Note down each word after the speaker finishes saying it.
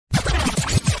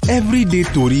everyday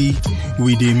tori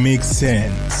we dey make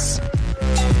sense.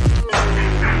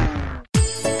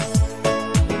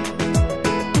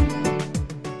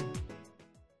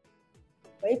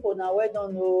 People now well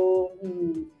done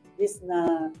this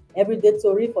na everyday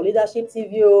tori for leadership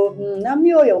TV na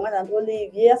me your one and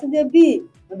only yes dey be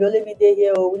no be only me dey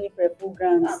here winning for full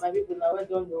grants. My people now well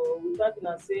done we thank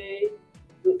una say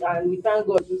and we thank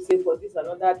God to say for this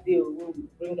another day we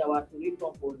bring our tori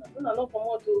come for una. No na no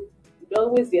comot we dey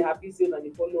always dey happy say una dey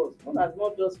follow us. No na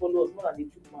not just follow us, no na dey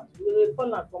chook mouth. We dey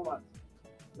follow am come out.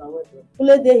 Na well done. Who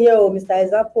dey here Mr.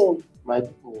 Example. My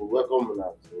people, welcome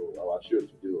una to our show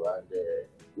today and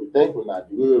we thank una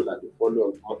the way una dey follow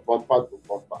us bumper to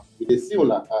bumper. We dey see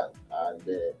una hand and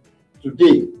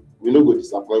today we no go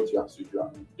disappoint you as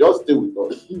usual. Just stay with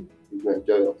us. You go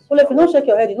enjoy us. Well, if you don't shake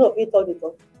your head, you know if you talk the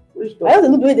talk. Which talk? I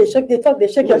don't know the way they shake your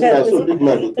head. That's so big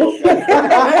man dey talk.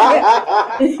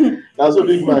 That's so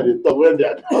big man dey talk when they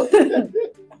are talking.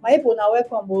 My people now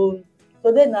welcome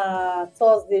today na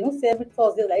Thursday. You know say every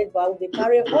Thursday like this, but we dey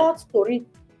carry hot story.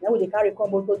 Then we dey carry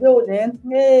combo today.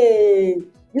 Hey,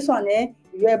 this one you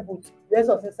wear boot, wear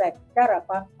socks inside,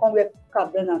 carapa, come wear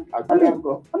cap then. No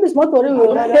be small story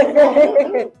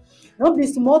no be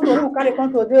small story we carry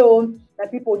come today na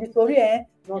people the story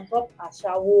on top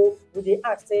Ashawo. We dey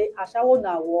ask say Ashawo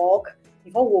na work.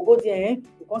 Before we go there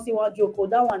we come see one joke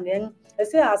that one then they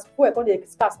say as fuel come dey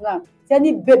scarce now. Say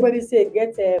any babe wey be say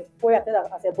get fuel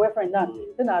as a boyfriend now,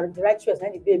 say na the right choice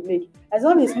any babe make. As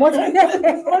long as small thing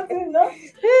no.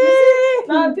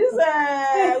 Now this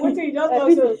wetin you just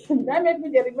talk so that make me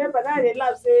dey remember that I dey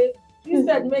laugh say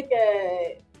instead make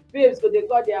babes go dey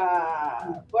call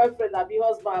their boyfriend abi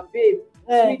husband babe,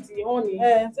 sweetie, honey.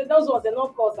 So those ones they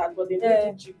not cost that but they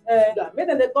need cheap. Make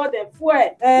them they call them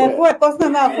fuel. Fuel cost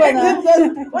now fuel now.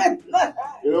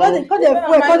 Call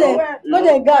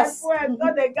them gas.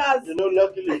 Call the gas. You know,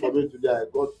 luckily for me today, I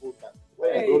got full tank.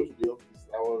 When I go to the office,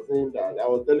 I was saying that I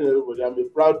was telling everybody I'm a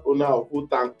proud owner of full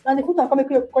tank. And the full tank come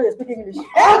call you speak English.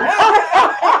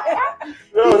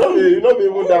 No, not be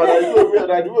even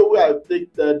that. The way I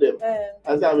take them, I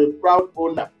say I'm a proud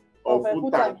owner of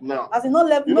full tank now. As in no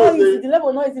level, no easy. The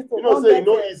level no easy to. You know, say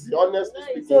no easy. Honestly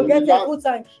speaking, so get a full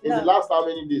tank. In the last how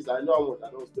many days, I know how much I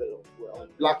don't spend on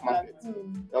black market.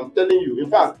 I'm telling you. In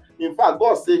fact,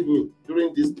 God saved me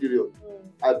during this period.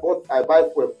 I buy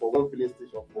fuel for one filling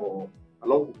station for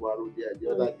along Kukwa Road there the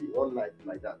other day, one night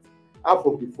like that. Half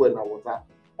of the fuel na water.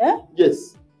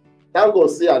 Yes. Thank God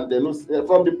say and then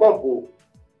from the pump,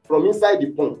 from inside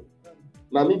the pump.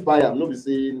 Now me buy am, no be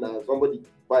say na somebody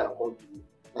buy am come give me.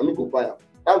 Na me go buy am.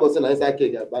 Thank God say na inside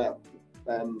keg I buy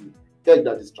am. Keg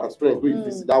that is transparent, wey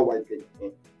you see that white keg.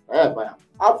 I buy am.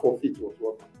 Half of it was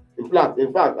water. In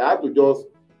fact, I had to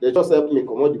they just help me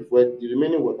comot the fuel, the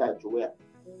remaining water I throw away.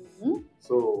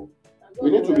 So we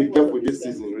need to be careful this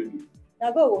season really.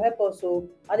 Now God will help us. So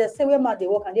and they say where man they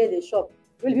work and they shop.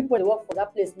 Really people they work for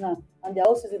that place now and they are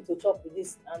all season to chop with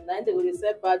this. And then they will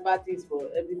sell bad things for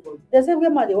everybody. They say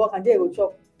where man they work and they will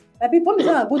chop. My people is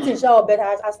not a good thing, shower, but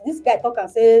as this guy talk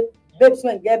and say babes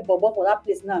when get bobo for that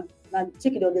place now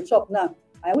chicken on the chop now.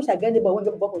 I wish I get the boy when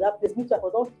get bobo for that place. Me too, I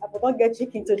forgot get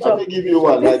chicken to chop. Let me give you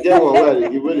one. Like get one where they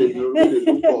do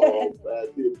for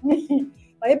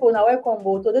my people now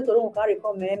welcome today to don't carry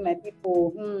come my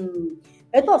people.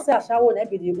 Let us say Ashawo na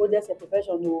be the oldest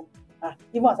profession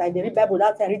even as I read Bible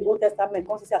that time, read Old Testament,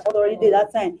 come to say Ashawo already did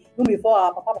that time, even before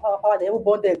our papa they ever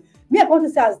born them. Me I come to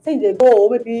say as things they go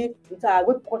maybe with we talk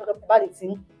about the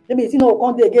thing. Maybe the thing no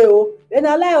come they go. Then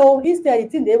I like instead the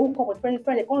thing they even come with friend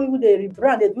they come even they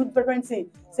rebrand they do different things.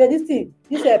 Say this thing,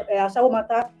 this Ashawo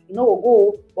matter, you know will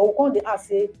go, but we come they ask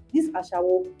say this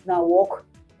Ashawo now work.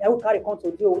 I will carry on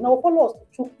to do. Now follow us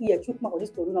to chook mouth for this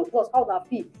story now. Plus how that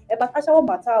feel about Ashawo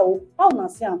matter how na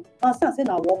say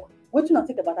na work. What you not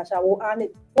think about Ashawo and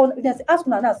then ask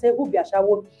una say who be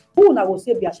Ashawo, who na go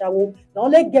say be Ashawo. Now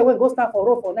let get when go stand for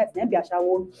road for night then be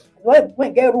Ashawo.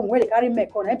 When get room when they carry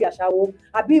milk on be Ashawo.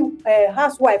 I be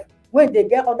housewife when they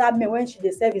get other men when she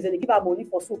dey service and they give her money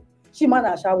for soup. She man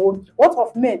Ashawo. What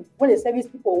of men when they service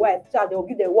people wife, so they will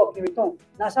give them work in return.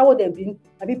 Na Ashawo them be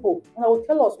my people. And I will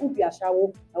tell us who be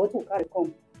Ashawo and what to carry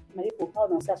come. My people, how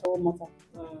na say Ashawo matter?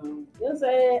 Yes,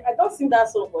 I don't sing that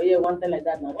song for you one time like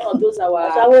that now. One of those our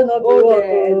Ashawo no be work.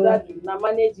 Exactly. Na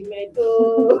management.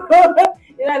 You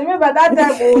know, remember that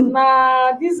time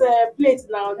na this plate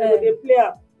now they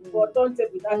play for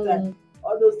turntable that time.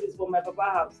 All those things for my papa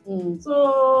house.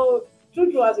 So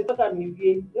true as we talk am in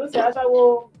you know say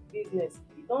Ashawo business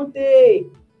e don tey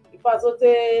in fact so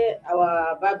tey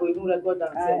our Bible even record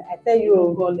am say I tell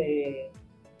you call this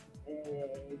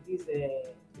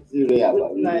Rahab.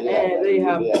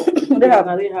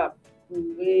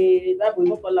 We that we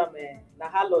call them na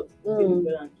harlot.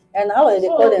 And how they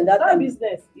call them that that time?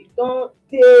 business, it don't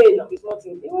take no be small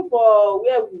thing. Even for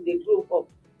where we dey grow up,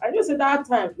 I just say that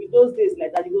time with those days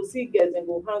like that, you go see girls and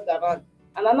go hang around.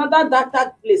 And another dark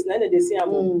place, na they see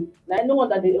am. Na no one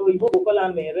that they you go call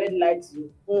am red light zone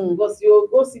because you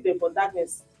go see them for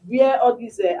darkness. Where all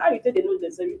these how you take they know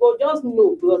themselves, you go just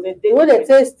know because they The way they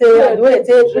take stay and the way they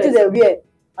take wetin they wear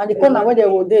and the corner where they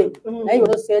go dey. Na you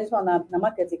go know say this one na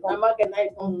market e na come. market na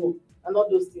it come from and all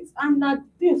those things. And na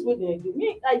things wey dem do.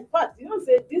 Me, in fact, you know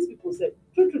say these people say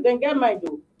true dem get mind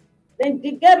o. Dem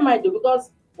dey get mind o because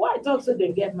why I talk say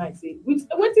dem get mind say with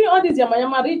wetin all these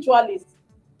yamayama ritualists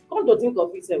come to think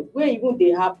of it sef wey even dey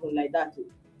happen like that o.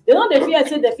 They no dey fear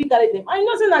say dem fit carry dem and you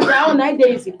know say na their own na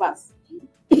dey easy pass.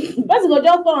 Person go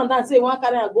just turn am down say you wan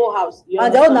carry am go house.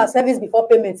 And their own na service before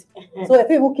payment. So if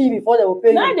people kill you before they will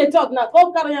pay Now you. they talk now,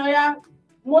 come carry aya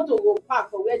motor go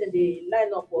park for where dem dey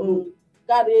line up for road.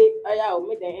 Carry aya or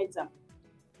make dem enter.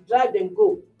 Drive dem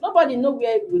go. Nobody know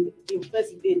where the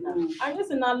person dey now. And you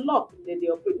say na luck dem dey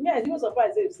operate. Me, I even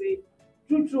surprised say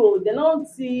true, dem no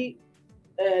see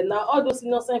na all those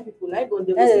innocent people na go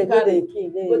dey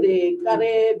go dey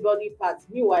carry body parts.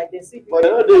 Meanwhile, dem see people. But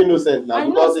they're not dey innocent now I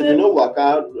because know if you no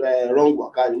waka wrong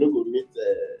waka, you no go meet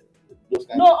those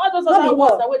kind No, all those No be other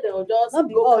ones all. na wey dem go just No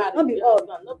be go all, carry. no be You all.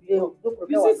 understand? No be all.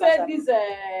 They You see say this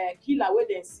killer wey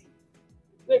dem see,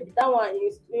 wey that one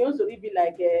is e also be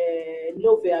like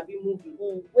novel abi movie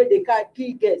wey dey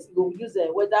kill girls, e go use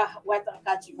whether white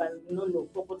handkerchief and you no know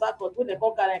for Port Harcourt wey dem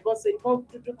come carry am come say come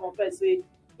true confess say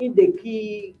im dey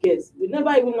kill girls. We never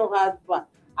even know how far.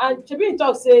 And shebi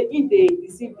talk say im dey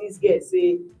deceive dis girls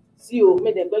say see o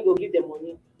make dem go give dem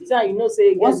money. He say you know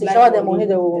say once you shower them money,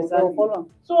 they will follow.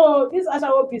 So this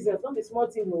Ashawo business not be small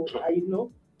thing o, you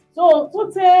know. So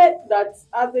say that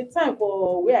at the time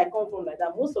for where I come from like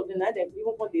that, most of them na dem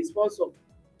even come dey sponsor.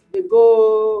 They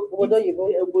go Obodo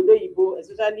Oyibo. Obodo Oyibo,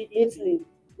 especially Italy,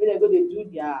 wey dem go dey do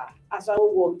their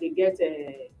Ashawo work, they get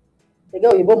They get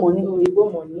Oyibo money.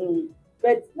 Oyibo money.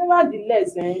 But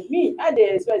nevertheless, me I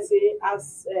dey expect say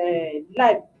as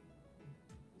life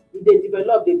dey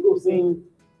develop dey go say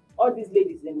all these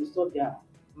ladies dem go stop their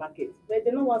market, but they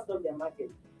no wan stop their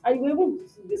market. And you go even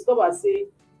discover say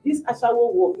this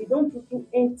Ashawo work e don too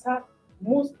enter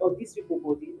most of these people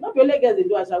body. Not be only girls dey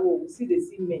do Ashawo, we see dey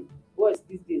see men boys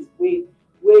these days wey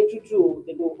true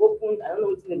they go open, I don't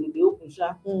know wetin dem go dey open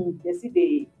sha. They see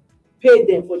dey pay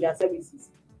them for their services.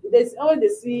 They always dey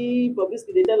see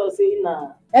publicity dey tell us say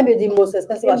na That be the most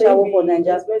expensive Ashawo for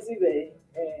Naija. expensive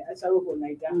Ashawo for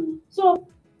Naija. So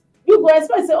you go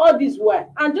expect say all this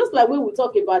while, and just like when we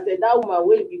talk about that woman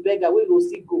wey be beggar wey go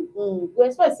still go, you go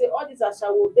expect say all this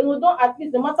Ashawo they go don at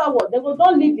least no matter what they go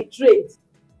don leave the trade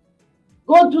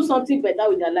go do something better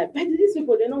with their life. But these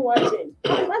people they no wan change.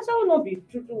 Ashawo no be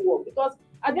true work because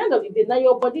at the end of the day na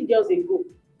your body just dey go.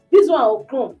 This one will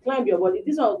come climb your body,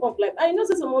 this one will come climb. And you know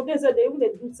say some of them say they even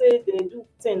dey do say they do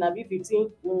 10 abi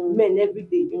 15 men every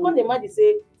day. You can't imagine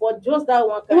say for just that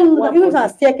one kind one even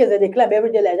as staircase they climb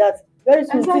every day like that. Very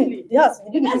soon. Exactly. Yes, the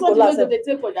building that's will what collapse. they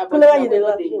take for their Whenever body. you dey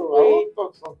laugh, I wan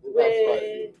talk something that's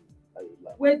why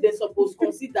Wey they suppose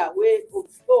consider wey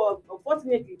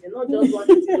unfortunately they not just want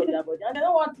to think of their body and they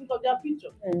don't want to think of their future.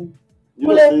 you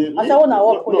know say Ashawo na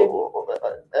work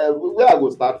where I go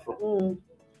start from.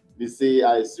 They say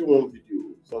I see one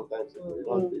video sometimes they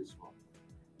don dey small.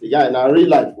 The guy na real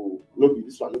life o, no be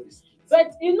this one, no be skit.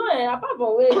 But you know, apart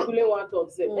from where Kule wan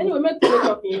talk sef, anyway, make Kule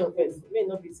talk in your first. May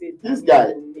not be say This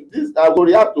guy, I go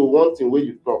react to one thing wey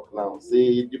you talk now.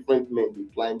 Say different men dey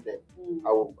climb them.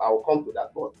 I will come to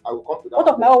that, but I will come to that. What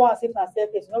of my own one safe na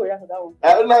staircase? No react to that one.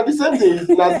 Now the same thing,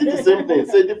 na still the same thing.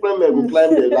 Say different men will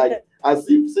climb there, like as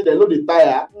if say they no dey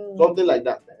tire, something like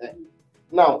that.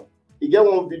 Now, e get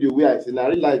one video where I say na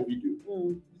real life video.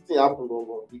 This thing happen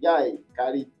go. The guy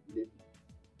carry the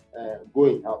go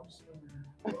in house.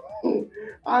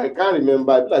 I can't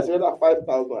remember. I feel like whether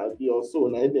 5,000 I or so.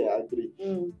 Now they agree.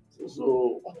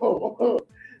 So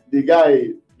the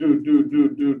guy do.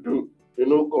 You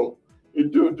know come. You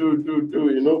do.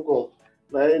 You know come.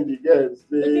 Now the guy say.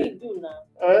 What do you do now?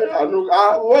 I know.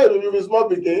 Well, you be small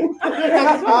pikin. I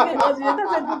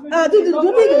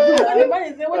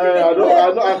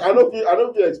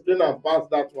don't feel explain and pass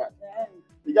that one.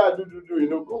 The guy do. You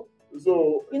know come.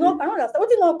 So You know, I don't understand. What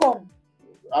did not come?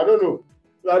 I don't know.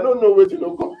 I don't know where to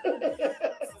look come.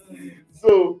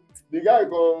 So the guy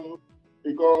come,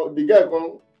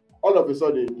 all of a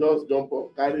sudden just jump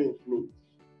up, carry him clothes.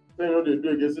 So you know they do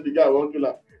again. So the guy won't kill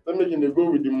her. So making they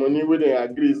go with the money where they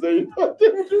agree. So you know they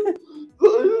do. So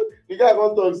the guy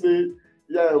come talk say,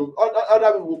 yeah,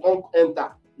 other people come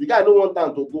enter. The guy don't want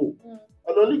time to go.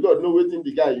 and only God know wetin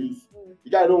the guy use. The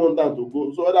guy no want am to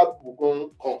go, so other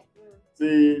people come.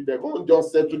 Say they come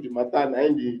just settle the matter,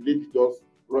 and the lady just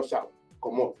rush out,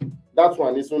 comot. That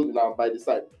one is now by the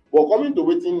side. But coming to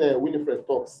wetin Winifred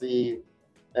talk, say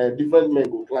different men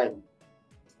go climb.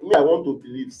 Me, I want to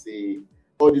believe, say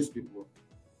all these people,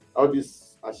 all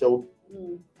these Ashawo,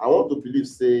 I want to believe,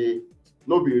 say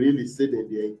no be really say that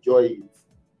they enjoy it,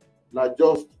 not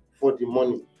just for the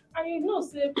money. And you know,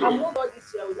 say among all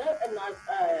this year,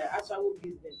 Ashawo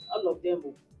business, all of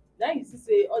them. Now you see,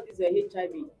 say all this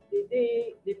HIV,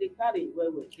 they carry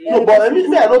well. No, but I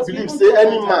mean, I don't believe, say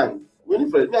any man,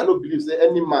 Winifred, me, I don't believe, say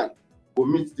any man will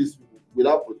meet these people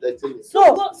without protecting it. So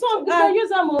they use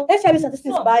them. HIV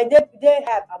statistics by they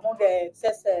have among the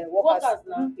sex workers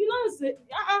now. You know, say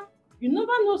you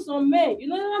never know some men. You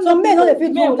never know some men don't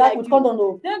fit do like with condom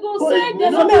though. They go say they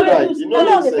don't use they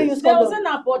condom. will say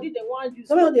na body they want use.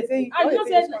 Some men don't fit. And you know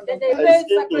say they pay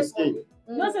separate money.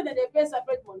 You know say they pay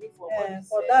separate money for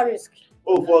that risk.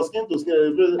 Oh, for skin to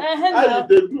skin. How you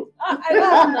do? I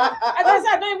don't know.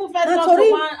 I don't even first talk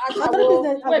to one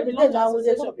Ashawo wey belong to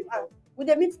association before. We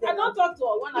dey meet them. I don't talk to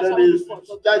one Then Ashawo they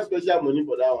before. charge special money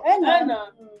for that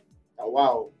one.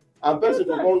 Wow. And person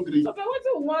go hungry. Okay, what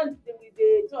you want with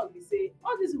the talk? They say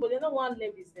all these people they don't want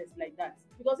learn business like that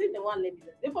because if they want learn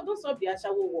business, they for don't solve the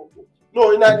Ashawo work.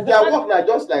 No, their work na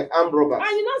just like armed robbers.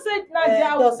 And you know say na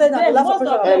their most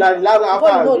of them. And like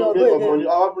after make of money,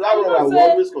 our armed robber will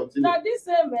always continue. Now this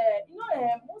same,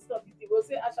 most of the people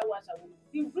say Ashawo.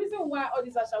 The reason why all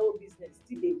this Ashawo business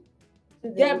still dey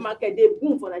get market dey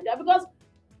boom for Nigeria because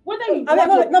whether you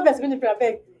no person really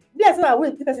abeg. Yes, na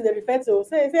wey the person dey refer to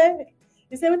say.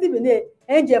 He say wetin be name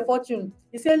angel fortune.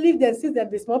 He say leave them since them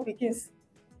be small pikins.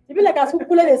 E be like as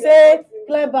kukule dey say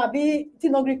clever be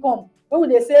thing no gree come. When we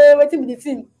dey say wetin be the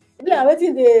thing, e be like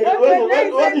wetin dey.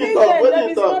 When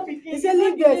you talk. He say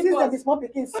leave them since them be small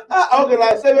pikins. Okay,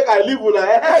 like say make I leave una.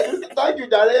 Thank you,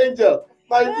 Jare Angel.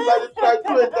 Like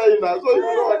to tell you now. So if you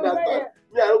don't understand,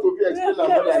 me I no go fit explain am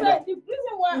more than that. The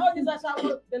reason why all these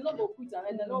Ashawo they no go quit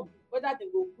and they no whether they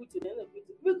go quit or they no quit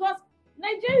because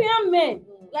Nigerian men,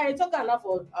 like talking enough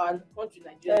for our country,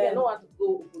 Nigeria, they don't want to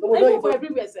go even for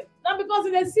everywhere. Now because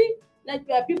they see like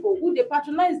people who they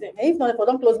patronize them. If not for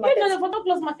don't close market. If not for don't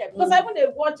close market. Because I when they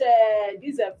watch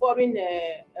this foreign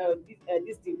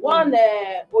this thing. One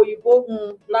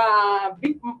Oyibo na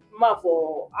big man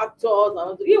for actors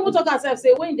and he even talk himself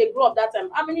say when they grow up that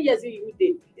time, how many years he would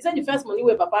dey? He said the first money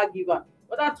where Papa give her,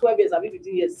 but that 12 years, I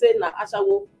 15 years, say na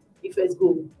Ashawo if first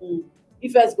go.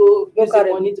 If first go use the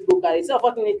money to go carry. So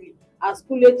unfortunately, as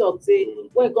school talk say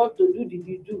when it comes to do the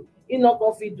do, he not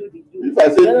come fit do the do. If I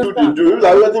say do the do, if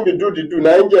I wetin be do the do,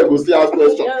 na angel go still ask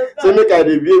question. Say make I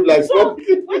dey behave like so.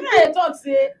 When I talk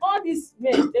say all these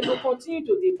men they go continue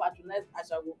to dey patronize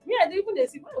Ashawo. Me I even dey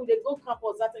see when they go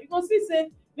campus that time, you can see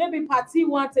say maybe party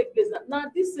wan take place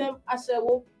now. This same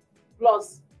Ashawo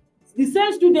plus the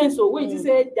same students so wey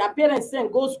say their parents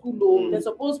send go school they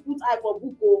suppose put eye for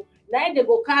book na they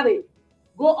go carry.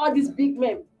 Go all these big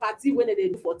men party when they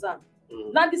do for town.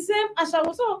 Now the same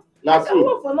Ashawo. So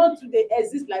Ashawo for not to they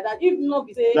exist like that. If not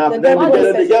be say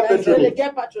they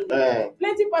get patronage.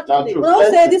 Plenty patronage. We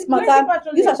don't say this matter,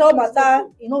 this Ashawo matter,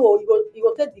 you know, you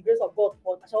go take the grace of God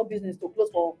for Ashawo business to close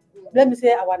for. Let me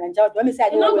say our Nigeria. Let me say I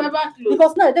don't know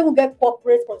because now they will get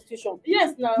corporate constitution.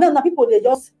 Yes, now people they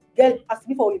just get as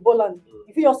before Ebola.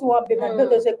 If you just want baby,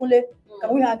 they say Kule. Can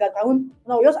we hang out? Can we?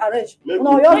 No, just arrange.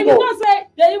 No, just go. You know, say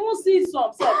they even see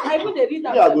some. I even they read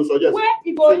that. Yeah, I go suggest. Where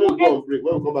you go even when we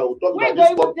come back, we'll talk about this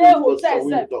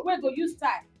topic. Where go use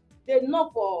time? They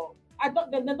knock for.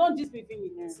 They don't just be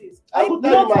finished. I will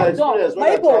tell you my experience when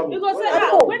I travel. Because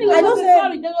when you go say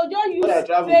sorry, they go just use fake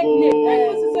name.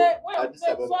 Then say when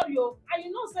say sorry, and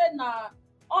you know say na.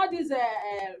 All these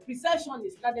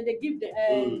recessionists that they give them.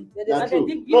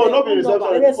 No, be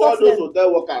receptionists. All those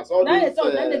hotel workers. All now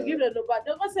those. Then they give them. But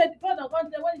they go say the person when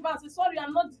the man say sorry,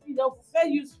 I'm not. Fair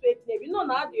use fake name. You know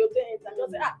now the hotel enter.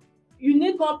 Just say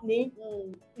unique company.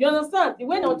 You understand the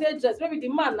way the hotel dress? Maybe the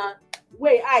man now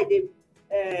way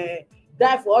they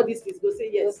die for all these things. Go say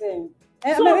yes. So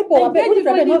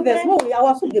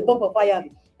our soup dey burn for fire.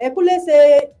 Kule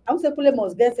say, I would say Kule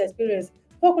must get experience.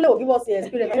 Kule will give us the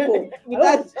experience.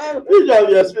 Which are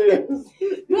the experience?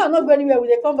 You are not going anywhere. We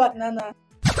dey come back, Nana.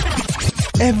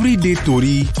 Everyday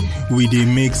Tori, we dey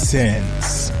make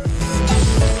sense.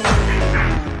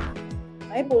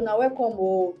 People now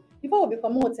welcome. Before we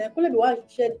become more, Kule be one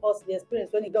shared us the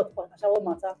experience when he got for Ashawo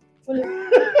matter. Which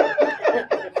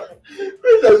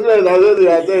experience I don't think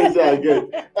I tell you again.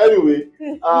 Anyway,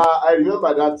 I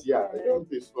remember that year. I don't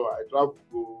think so. I traveled to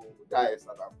go die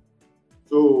Saddam.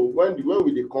 So when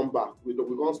we dey come back, we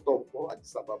don stop for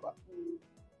Addis Ababa.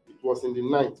 It was in the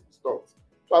night we stopped.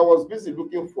 So I was busy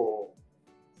looking for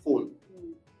phone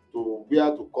to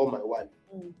where to call my wife.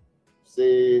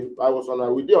 Say I was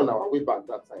we dey on our way back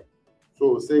that time.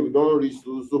 So say we don reach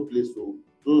so place, so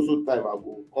time I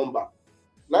go come back.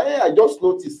 Now I just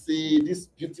noticed say this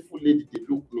beautiful lady dey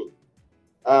look me.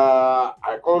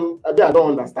 I don't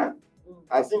understand.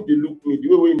 I think they look me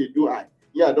the way they do. I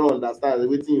don't understand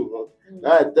everything you want.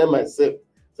 Now I tell myself,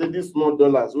 say this small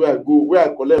dollars where I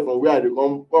collect from, where I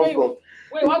come from.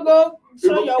 Wait, what go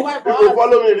show your wife? People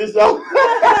follow me this time.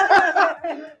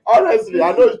 Honestly,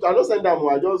 I don't send them.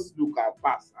 I just look and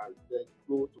pass and then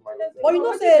go to my. But you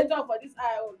know, say talk for this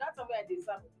IO. That's where I did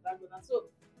something. So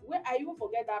where I even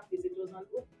forget that place. It was an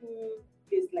open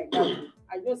place like that.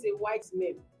 I just say white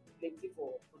men plenty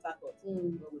for Port Harcourt.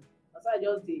 So I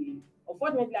just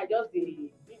unfortunately I just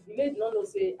the lady no know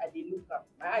say I dey look am.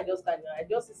 My eye just stand. I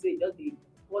just say just the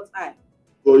what eye.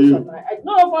 For you?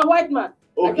 No, for a white man.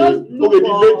 Okay. I just look The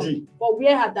lady. for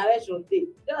where her direction dey.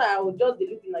 Then I will just be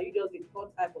looking at you, just the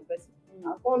cut eye for person.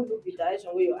 I can't look the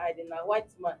direction where your eye. Then a white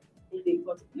man in the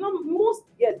cut. You know, most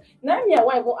yes. Now me and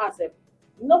wife won't ask her.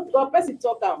 No, the person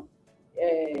talk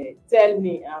tell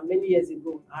me many years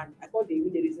ago, and I can't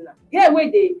even the reason. Yeah, where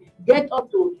they get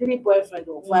up to 3 boyfriends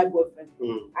or 5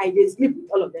 boyfriends, I they sleep with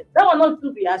all of them. That one not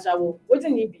to be Ashawo. What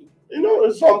can it be? You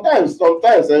know, sometimes,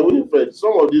 Winifred,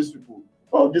 some of these people,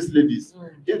 these ladies,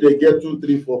 if they get 2,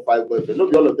 3, 4, 5 boyfriends,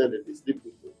 not be all of them that they sleep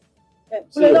with.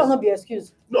 So that will not be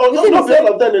excuse. No, not be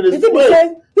all of them that they sleep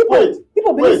with.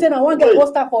 People believe saying I want to get go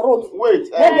stand for road. Wait,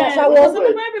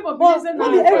 People believe saying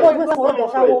everybody wants for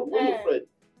Ashawo. Winifred,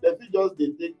 they fit just they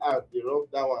take out, they rub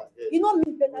that one head. You know me,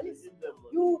 but at least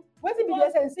you wetin be the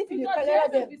essence if you dey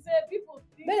them.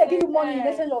 May they give you money in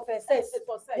exchange of sex.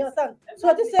 You understand? So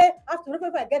I just say after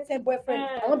if I get 10 boyfriend,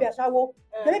 I want be Ashawo.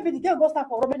 Then maybe the girl go stand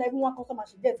for road, even one customer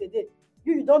she get a day.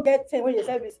 You don't get 10 when you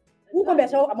service. Who come be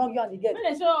Ashawo among you and the girl? When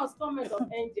they show us comments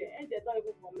of Angel don't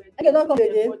even comment. Angel don't come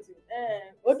today.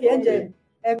 Okay, Angel.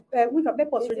 We can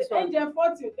make this one. Angel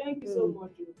 40, thank you so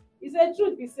much. It's a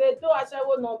truth. He said, though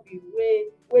Ashawo not be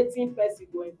waiting person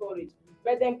go encourage,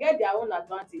 but then get their own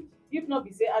advantage. If not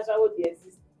be say Ashawo they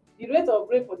exist, the rate of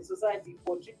rape for the society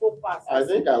for triple pass. I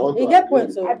think I want to get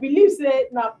point. I believe say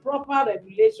now proper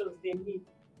regulations they need.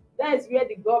 That is where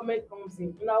the government comes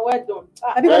in. Now well done.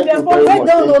 Well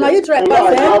done. Now you try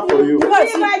pass. You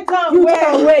talk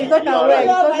away.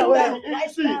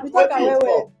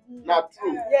 Not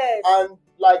true. Yes. And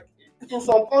like in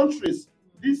some countries,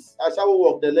 this Ashawo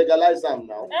work they legalize them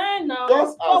now.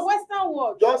 Just as Western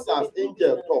world. Just as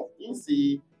Angel talk, in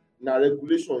see na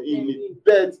regulation in it.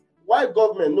 But why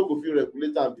government no go fit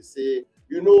regulate and be say,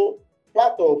 you know,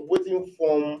 part of waiting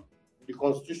from the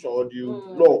constitution or the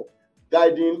law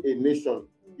guiding a nation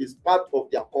is part of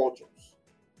their cultures.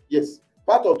 Yes,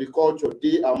 part of the culture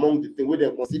they among the things where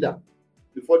they consider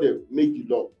before they make the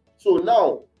law. So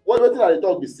now, what thing I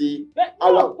talk be say?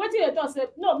 What you talk say?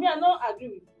 No, me I not agree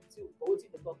with you for what you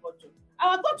talk culture.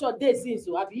 Our culture dey since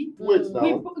so abi. Wait now.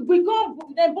 We come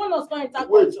then bonus come enter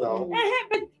Wait culture. now.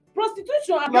 But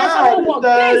prostitution and Now work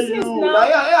I since tell you. now.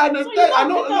 I understand. I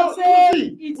know.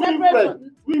 See,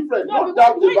 Winifred, no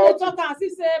doubt about it. Talk and see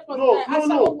say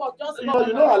No. work just You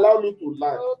don't allow me to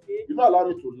lie. Okay. You don't allow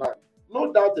me to lie.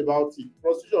 No doubt about it.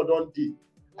 Prostitution don't dey,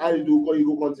 and you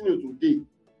go continue to dey.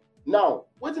 Now,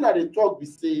 wetin I dey talk be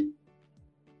say,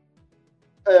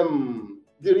 the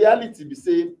reality be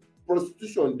say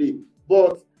prostitution dey,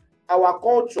 but our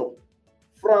culture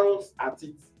frowns at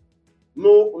it.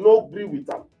 No agree with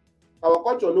am. Our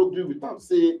culture no agree with am.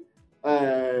 Say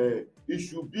it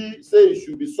should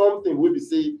be something wey be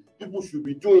say people should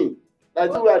be doing.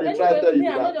 That's why they try to tell you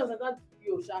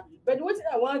that. But wetin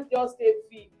I want just stay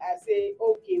feel, I say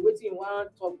okay. Wetin you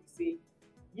want talk say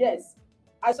yes.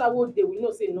 Ashawo dey, we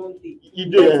know say no dey.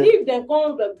 But if dem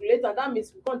come regulate am, that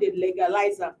means we come dey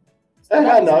legalize am.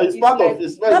 Now it's part of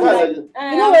this. You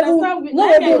know every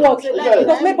work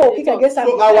because people kick against am.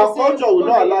 So our culture will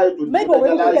not allow you to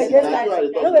legalize it. That's why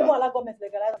they No people allow government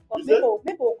legalize it. Because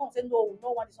people will come say no, we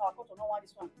don't want this one. Our culture don't want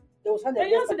this one. They will stand there.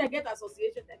 You know say they get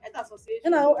association. They get association. You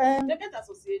know, they get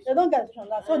association. They don't get association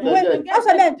now. So the way that's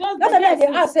why they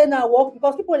ask say now work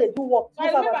because people they do work. I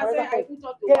remember say I put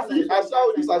up to this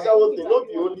Ashawo thing, not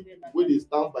the only people wey dey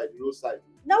stand by the roadside.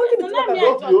 Now we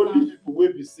not the only people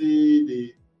wey be say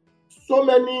they so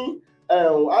many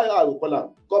I will call am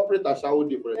corporate ashawo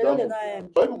dey, for They don't example. deny.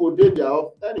 Some people go dey their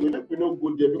off. Anyway, make we no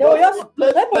go there They will because just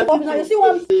let me come now. You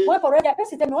see one correct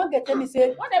person tell me one get tell me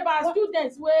say What about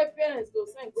students where parents go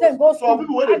send say go some school.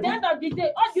 people wey At dey the end of the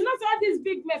day, you know, say all these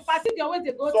big men party they always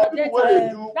they go some to their people wey dey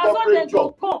time. do That's what they corporate go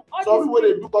job. come. All Some these people wey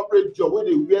dey big- do corporate job wey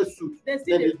dey wear suit. they Then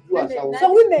still they do ashawo.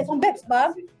 Some women, some babes,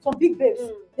 man, some big babes,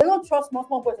 Mm. they don't trust small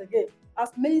boys again.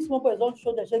 As many small boys don't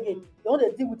show their shege, they don't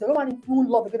they deal with. They don't want even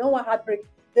love. They don't want heartbreak.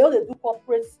 They don't they do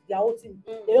corporate their whole thing.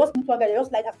 They just meet one guy. They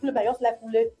just like Kule, just like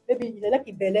Kule. Maybe they like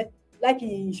Ibele, like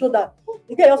he shoulder.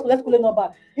 The guy just let Kule number.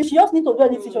 If she just need to do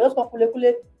anything, she just come Kule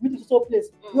meet to so place.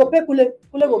 You go pay Kule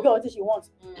go get anything she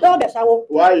wants. Don't be Ashawo.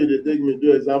 Why you dey take me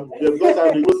do example? Yeah, because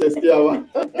I dey go 60 hours.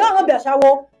 Don't be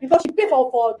Ashawo because she pay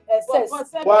for sex.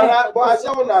 But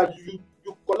ashawo na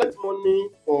you collect money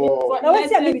for. Now when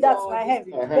say maybe that's my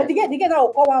hand. Uh-huh. But the girl now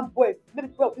will call one boy. Maybe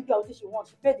the boy will pick out what she wants.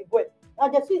 She pay the boy. Now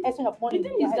they see exchange of money. The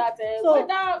thing is that So,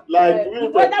 whether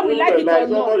Like we like it like or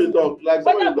not, somebody talk, like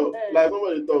Whether-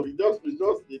 somebody talk. It's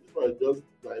just this one is just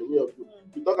like way of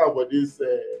we talk about this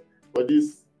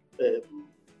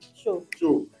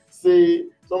show. Say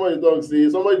somebody talk, say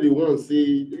somebody dey want say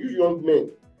you young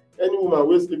men, any woman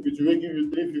wey sleep with you wey give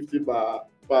you 350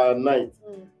 per night.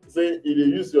 Say you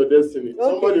dey use your destiny. Okay.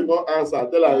 Somebody come answer,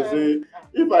 tell am say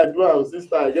if I do am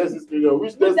sister, I get 6 million.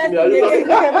 Which destiny are you destiny?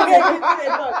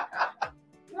 talking?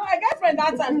 No, I get friend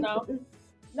that time now.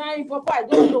 Now in Papa, I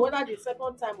don't know whether the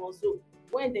second time or so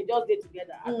when they just get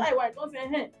together. After I went, don't say,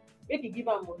 hey, make you give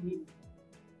her money.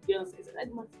 You know, say,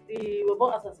 the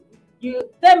robot assassin. You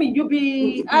tell me you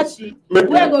be Ashi, we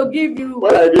go give you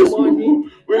When I dey school,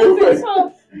 money. we dey Okay, friend.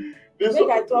 so This make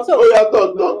one, I talk. oh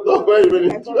yeah, talk when you I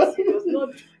ready. talk serious, not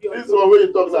your This one when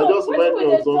you talk, So, na just remind me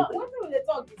of something. One thing we dey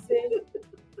talk is say,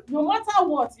 no matter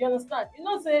what, you understand, you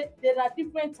know, say there are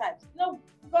different types. You know,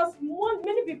 because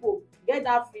many people get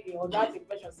that feeling or that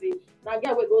impression, say, now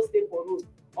get we go stay for road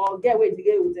or get we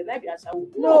dey with the night be ashawo.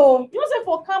 No. You know, say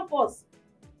for campus,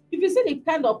 if you see the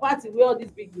kind of party where all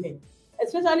these big men,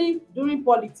 especially during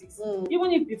politics,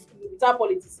 even if without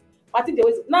politics, party they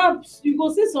always now you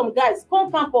go see some guys come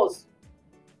campus,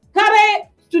 carry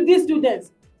to these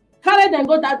students, carry them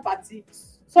go that party.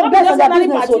 some Not guys on their necessarily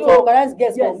business party, to organize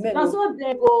guests Yes, for men. na so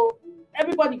they go.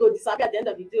 Everybody go disappear at the end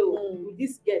of the day with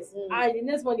this guest, and the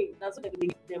next morning na so they go dey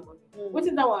give them money.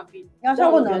 Wetin that one be? Yeah,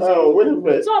 That one Ashawo be na. Ashawo. Wait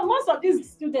first. So most of these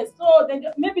students, so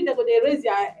maybe they go dey raise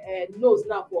their nose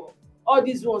now for all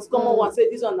these ones. Common one say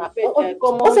this one na common.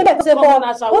 What's it like? Common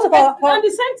Ashawo. And the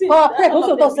same thing. For prep, all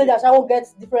also of don't say them the Ashawo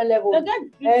gets different level. be-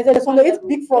 they get There's some they eat level.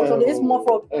 big frogs, some they eat small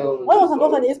frog. Why was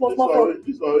some they eat small frog?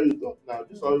 This one wey you talk now,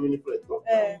 this one wey Winifred talk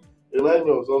now. Remind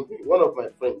me of something. One of my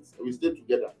friends, we stayed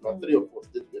together. Now 3 of us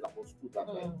stayed together for school that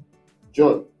time.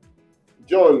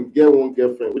 John get one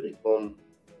girlfriend wey dey come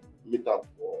meet am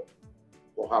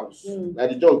for house. Na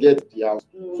the John get the house.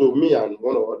 So me and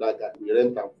one of other guy we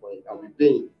rent am for it and we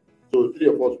pay him. So 3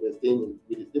 of us were staying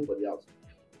we dey stay for the house.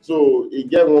 So he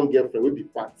get one girlfriend wey be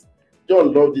Pat.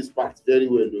 John love this Pat very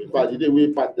well though. In fact, the day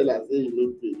wey Pat tell am say he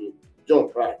no pay him, John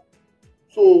cry.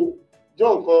 So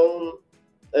John come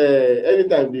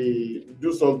anytime they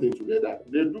do something together,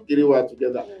 they do kerewa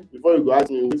together. Before you go ask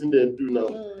me wetin dem do now.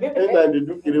 Anytime they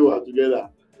do kerewa together,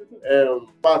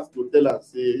 Pat go tell am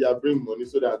say yeah bring money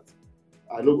so that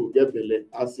I no go get belle.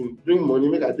 As in bring money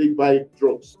make I take buy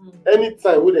drugs.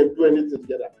 Anytime wey dem do anything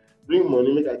together, bring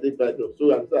money make I take buy drugs so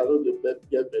that I no go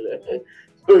get belle.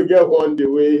 So e get one day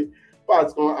wey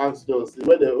Pat come ask John say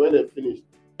when dem finish,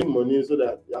 bring money so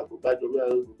that I go buy drugs wey I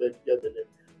no go get belle.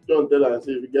 John tell am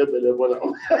say if you get belle born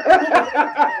am.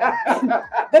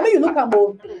 Maybe you look at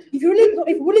more. If you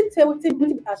really tell what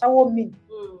Ashawo mean,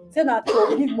 say na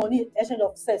to give money in exchange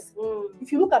of sex.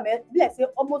 If you look at me, be like say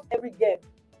almost every girl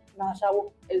na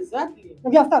Ashawo. Exactly.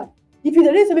 You understand? If you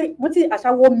really say what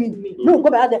Ashawo mean, no go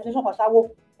by that definition for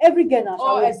Ashawo. Every girl na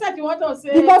Oh, Ashawo. except you want to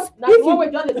say Because na if the one you-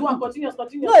 wey just dey do am continuous. No,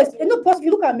 it's no because if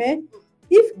you look at me,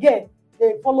 if girl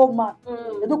they follow man,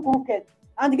 they do crooked,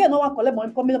 and the girl no wan collect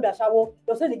money come be Ashawo,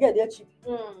 you say the girl dey cheap.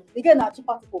 The girl na cheap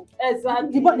article.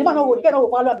 Exactly. The man no go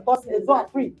follow am because they do am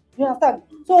free. You understand?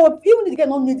 So even if the girl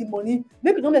no need the money,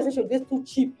 maybe don't necessarily dey too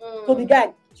cheap. So the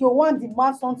guy she want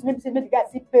demand something, maybe say make the guy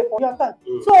still pay for. You understand?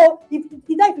 So if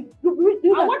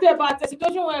you And what about a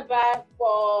situation whereby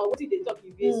for wetin dey talk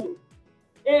you be so?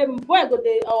 Boy go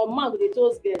dey or man go dey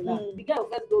toast girl now. The girl go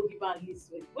first go give am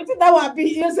list. Wetin that one be?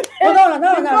 You say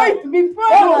no. before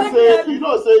You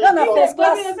know say No, no, you first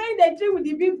class. you say they drink with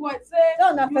the big boy say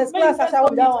No, na you first make class first Ashawo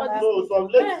come that meet one, all na.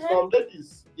 this. some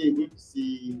ladies dey wey be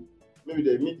say maybe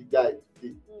they meet the guy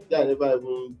today. The guy never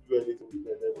even do anything with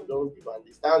them. They don't give am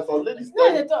list. And some ladies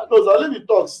No, they talk. some ladies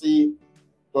talk say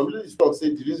some ladies talk say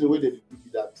the reason why they do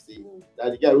that say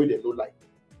that the guy wey dem no like.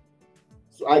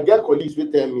 So I get colleagues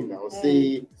wey tell me now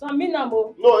say some mean am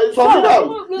o. no, it's some mean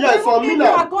am. Yes, some mean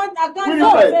am.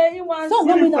 Some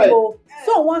no mean am o.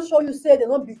 Some wan show you say they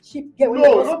no be cheap girl.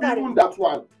 No, not even that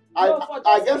one.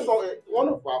 I guess one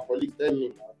of our colleagues tell me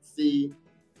that say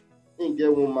he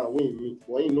get one man wey he meet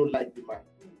but he no like the man.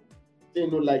 Say he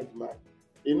no like the man.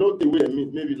 He know the way they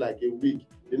meet maybe like a week.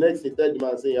 The next thing tell the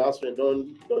man say your house friend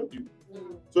don't do.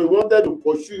 So he wanted to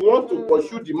pursue. He want to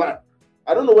pursue the man.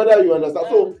 I don't know whether you understand.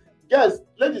 So yes,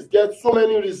 ladies get so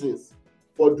many reasons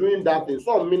for doing that thing.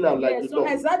 Some mean am like you talk.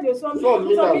 Exactly. Some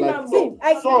mean am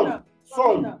like talk.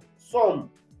 Some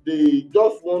they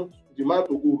just want the man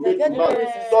to go make the man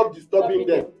stop disturbing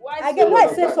them. I get why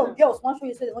I say some girls wan show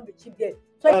you say they no be cheap girl.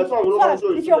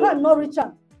 So if your hand no reach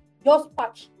am, just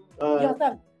patch. You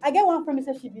understand? I get one friend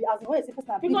say she be as when you say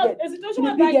person big girl. Because a situation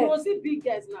like that, you will see big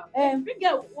girls now. Big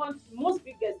girls most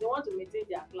big girls they want to maintain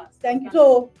their class. Thank you.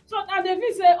 So and they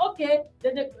feel say okay,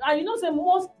 and you know say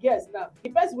most girls now the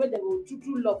best way they will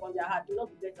true love on their heart will not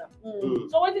be better.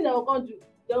 So what thing they will come do?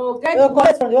 They will get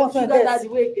collect from the one friend that's the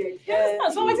way get.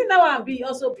 So what thing that one be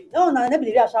also be? No, no, never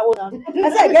be the Ashawo now. I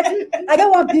say I get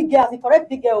one big girl, the correct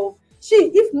big girl. She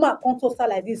if man come to start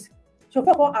like this, she'll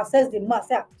first assess the man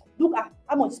say look at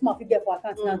how much this man fit get for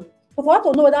account now. So for her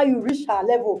to know whether you reach her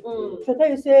level, she'll tell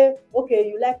you say, okay,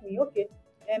 you like me, okay.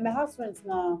 And my house rent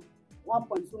now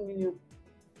 1.2 million.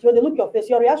 So they look your face,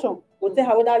 your reaction will tell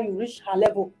her whether you reach her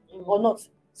level or not.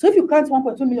 So if you can't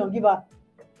 1.2 million, give her.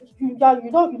 You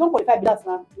don't qualify with that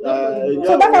now.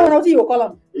 So that kind of thing you call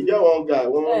him. You get one guy,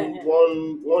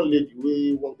 one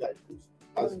lady, one guy.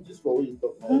 As this for what you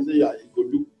talk about, say yeah, you go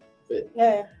look fair.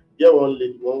 Yeah. Get one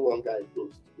lady, one guy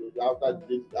close. After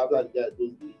the guy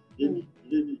goes, the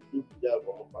lady look the guy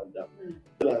from up and down.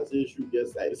 And say she get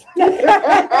size.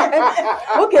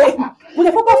 Okay, we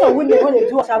dey focus on women when they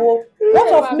do Ashawo.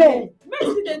 What of men?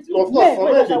 Of course, for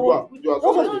men they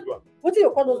do. What do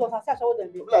you call those ones? I say Ashawo dem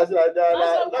do. Now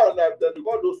they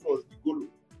call those ones gigolo.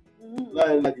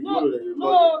 Like gigolo.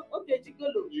 No, okay,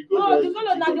 gigolo. No,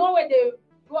 gigolo na the one where they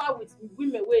go out with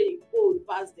women wey old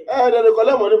pass them. Then they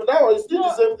collect money, but that one is still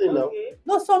the same thing now.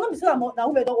 No, so not be say that women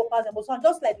don't go pass them, but so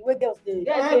just like the way girls dey.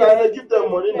 They give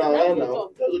them money now.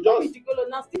 Just gigolo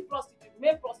na still prostitute,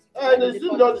 male prostitute. They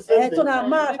still do the same thing. So na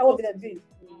man Ashawo be them doing.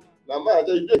 Na man,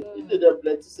 you dey them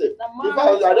plenty safe. In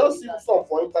fact, I don't see some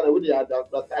for internet where they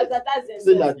advertise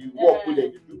say that the work wey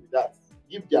dem dey do with that.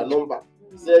 Give their number.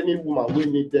 Say any woman wey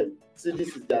need them. See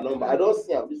this is their number. I don't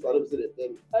see am. This one don't say they tell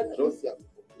me. I don't see am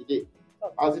today.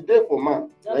 As a day for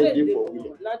man, like a day for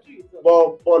women.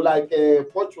 But like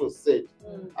Fortune said,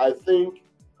 I think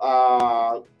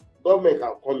government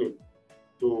can come in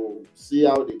to see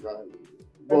how they can.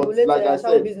 But like I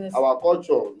said, our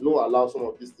culture no allow some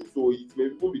of these things, so it may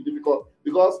even be difficult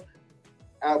because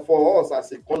for us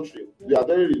as a country, we are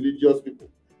very religious people.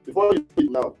 Before you do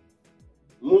it now,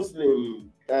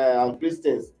 Muslims and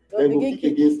Christians then go kick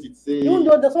against it. Say, even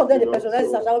though some of them they patronize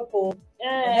Ashawo people.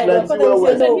 It's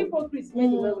a hypocrite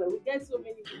many we get so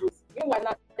many people. Meanwhile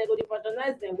now they go dey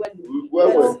patronize them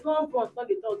well. Come from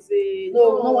they talk say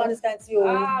no one understand you. We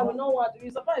no want to.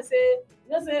 You suppose say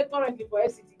say currently for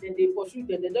FCT then they pursue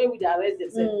them, they don't even arrest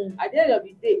themselves. At the end of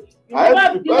the day, you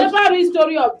never read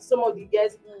story of some of the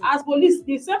guys. As police,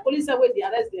 the same police say when they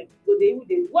arrest them, so they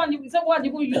one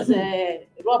even use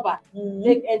rubber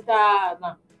take enter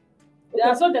now. There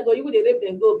are some that go even they rape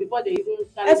them go before they even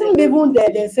carry. I think even there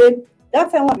they say that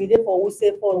time one be there for who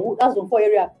say for that's zone 4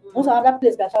 area. Most another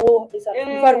place that Ashawo is before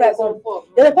everybody come.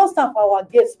 They dey come stand for our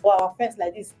gates for our fence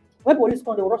like this. When police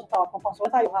come, they will rush to our compound. So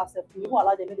enter your house, you even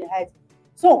allow them to hide.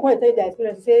 Some come tell you their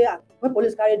experience. Say when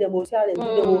police carry them, we'll see how they do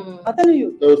them. I'm telling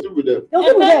you. They will still with them. They will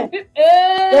still with them.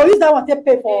 They will use that one to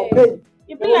pay for bail.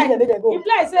 If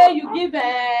like say you give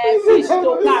fish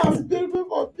to cat,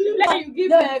 like you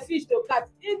give fish to cat,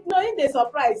 if they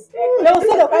surprise. They will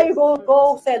say okay, you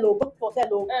go sell go for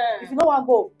sell. If you no want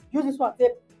go, use this one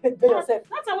to pay yourself.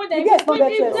 That's how they get no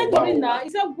debt. Now,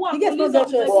 it's a one.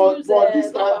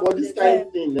 But this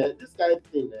kind of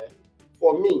thing,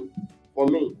 for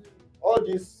me, all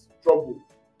this trouble,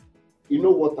 you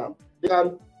know what? They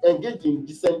can engage in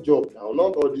decent job now,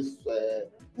 not all this.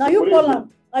 Now you call them.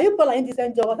 Now you call an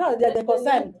indecent job, that's the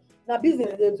concern. Now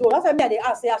business they do. That's why they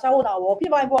ask, say Ashawo na work.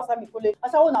 People go ask me,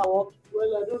 Ashawo na work.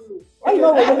 Well, I don't know. Why you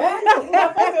know?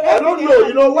 I don't know.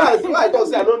 You know why? Why I don't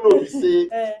say I don't know. We say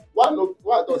why I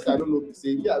don't say I don't know. We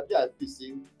say I feel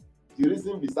say the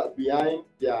reason behind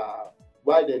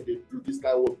why they do this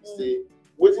kind of work. We say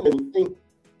waiting they think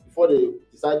before they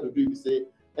decide to do it. We say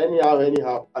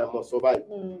anyhow I must survive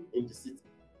in the city.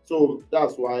 So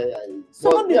that's why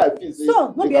So but not be, me, I feel say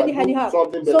so not they be any can do anyhow.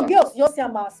 something So better. girls just see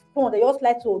am as fun. They just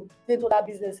like to get into that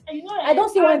business. And you know, I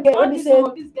don't see one girl all when they these say. some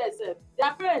of these guys,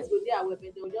 their parents go there, but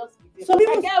they will just. So I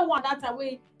people- get one that time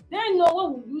wey they know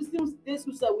when we use them stay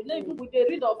suicide. We know even we dey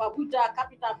read of Abuja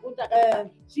capital.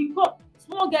 She come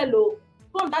small girl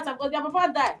come that time because their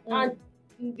papa die and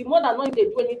the mother no dey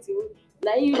do anything.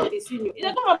 Like you dey see me. If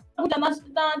they come Abuja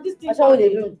na this thing. That's how they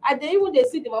do. And they even dey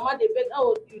see the mama dey beg,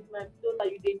 oh you my daughter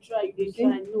you dey try.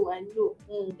 I know.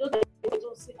 Daughter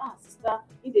don't say sister.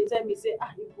 He dey tell me say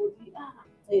your body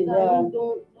Yeah.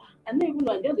 I no even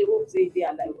know. I just dey hope say they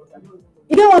are alive because I don't know.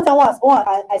 You get one time one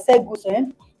I said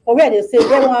good for where they say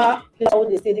where one place how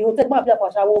they say the hotel man for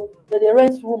Ashawo they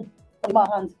rent room on my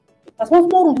hand. As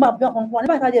small room man be on one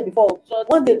never had there before.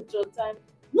 One day Short time.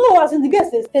 no as in the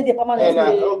guests they stay there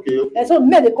permanently. Okay. And so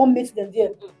men they come meet them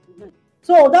there.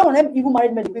 So that one them even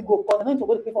married men they go because they don't need to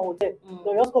go to pay for hotel.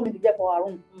 They just come in to get for our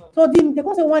room. So they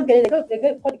come say one girl they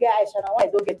get call the girl Aisha and one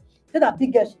I don't get. Say that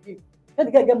big girl she be. Let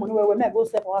the girl get money where me I go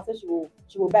sell for her say she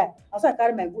will buy. And so I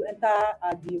carry my good enter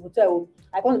at the hotel.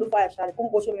 I come to look for Aisha. They come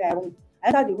go show me my room. I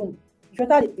enter the room. If you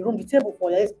enter the room, the table for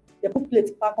this, they put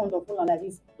plates pack on the floor like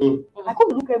this. I come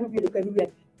to look everywhere.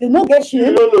 They no get shit.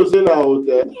 You don't know say na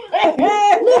hotel. No,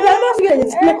 they not see they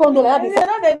display condo like that They before.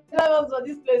 know they drive us for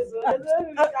this place.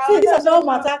 See, this is all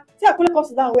matter. See, I couldn't come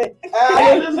sit down where.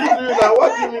 I listen to you now.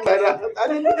 What do you mean by that?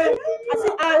 I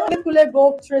say, I don't couldn't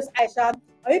go trace Aisha.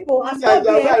 People, I'm This guy,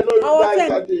 sorry. I know you Our guys time,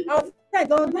 that day. our time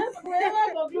don't. We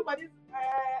never conclude for this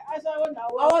Ashawo now.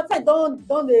 Our time don't.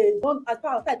 As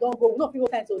far as time don't go, we no people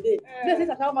time today. This is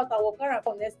Ashawo matter. We'll carry am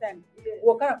come next time.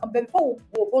 We'll carry am come. But before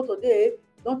we go today,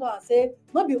 don't talk and say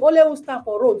not be only who stand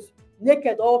for roads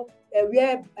naked or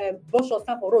wear bullshot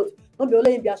stand for roads. Not be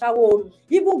only in the Ashawo.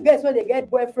 Even girls when they get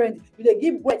boyfriend, you they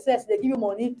give boy sex, they give you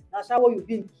money. Na Ashawo you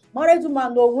be. Married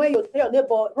woman know when you tell your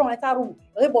neighbor run enter room,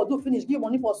 your neighbor do finish give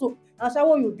money for soup. Na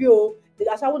Ashawo you be oh. The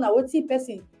Ashawo na wetin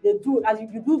person they do as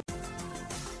you do.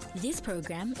 This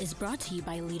program is brought to you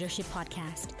by Leadership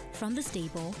Podcast from the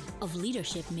stable of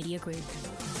Leadership Media Group.